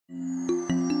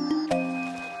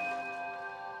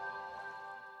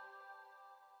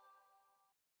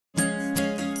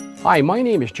Hi, my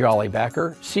name is Jolly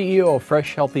Becker, CEO of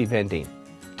Fresh Healthy Vending.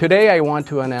 Today I want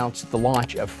to announce the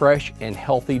launch of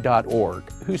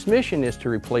freshandhealthy.org, whose mission is to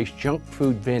replace junk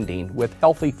food vending with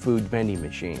healthy food vending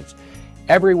machines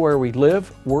everywhere we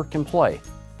live, work, and play.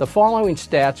 The following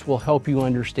stats will help you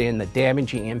understand the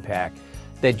damaging impact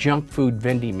that junk food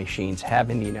vending machines have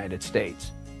in the United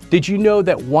States. Did you know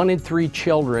that 1 in 3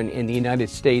 children in the United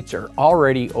States are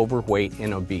already overweight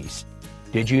and obese?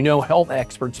 Did you know health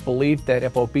experts believe that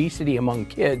if obesity among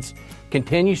kids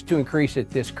continues to increase at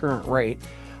this current rate,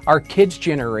 our kids'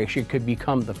 generation could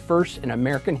become the first in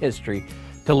American history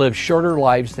to live shorter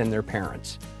lives than their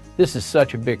parents? This is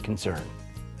such a big concern.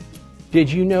 Did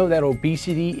you know that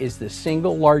obesity is the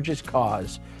single largest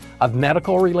cause of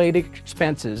medical-related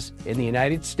expenses in the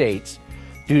United States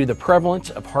due to the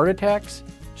prevalence of heart attacks,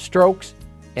 strokes,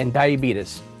 and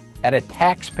diabetes at a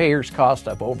taxpayer's cost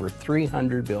of over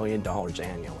 $300 billion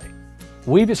annually?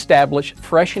 We've established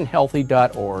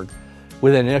freshandhealthy.org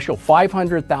with an initial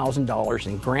 $500,000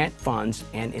 in grant funds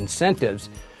and incentives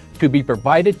to be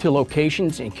provided to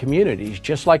locations and communities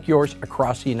just like yours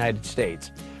across the United States.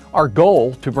 Our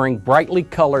goal to bring brightly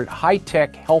colored,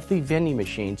 high-tech, healthy vending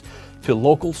machines to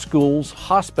local schools,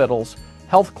 hospitals,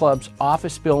 health clubs,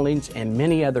 office buildings, and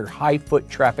many other high-foot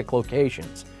traffic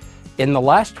locations. In the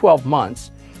last 12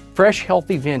 months, Fresh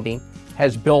Healthy Vending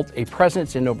has built a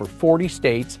presence in over 40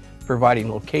 states, providing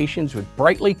locations with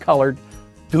brightly colored,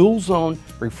 dual-zone,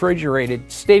 refrigerated,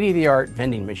 state-of-the-art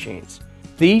vending machines.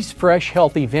 These Fresh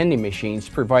Healthy Vending machines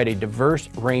provide a diverse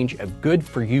range of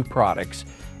good-for-you products,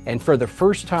 and for the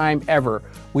first time ever,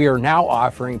 we are now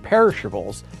offering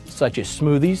perishables such as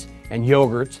smoothies and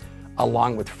yogurts,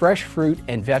 along with fresh fruit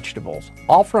and vegetables,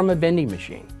 all from a vending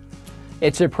machine.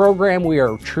 It's a program we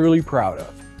are truly proud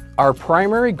of. Our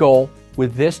primary goal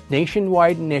with this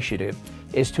nationwide initiative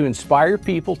is to inspire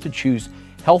people to choose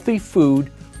healthy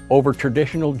food over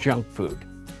traditional junk food.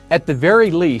 At the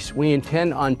very least, we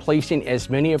intend on placing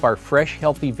as many of our Fresh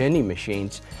Healthy Vending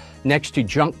machines next to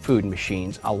junk food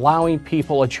machines, allowing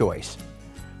people a choice.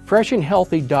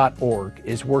 Freshandhealthy.org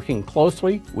is working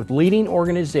closely with leading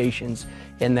organizations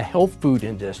in the health food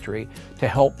industry to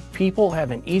help people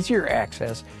have an easier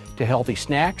access to healthy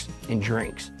snacks and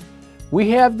drinks. We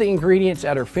have the ingredients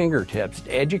at our fingertips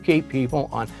to educate people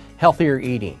on healthier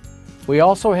eating. We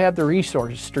also have the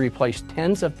resources to replace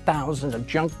tens of thousands of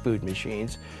junk food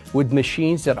machines with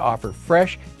machines that offer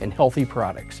fresh and healthy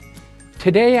products.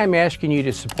 Today I'm asking you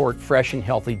to support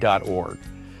freshandhealthy.org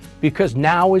because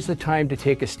now is the time to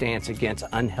take a stance against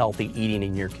unhealthy eating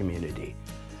in your community.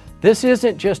 This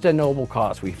isn't just a noble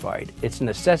cause we fight, it's a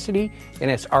necessity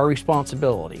and it's our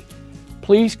responsibility.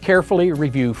 Please carefully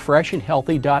review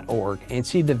freshandhealthy.org and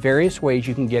see the various ways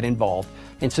you can get involved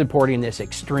in supporting this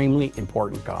extremely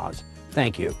important cause.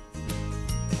 Thank you.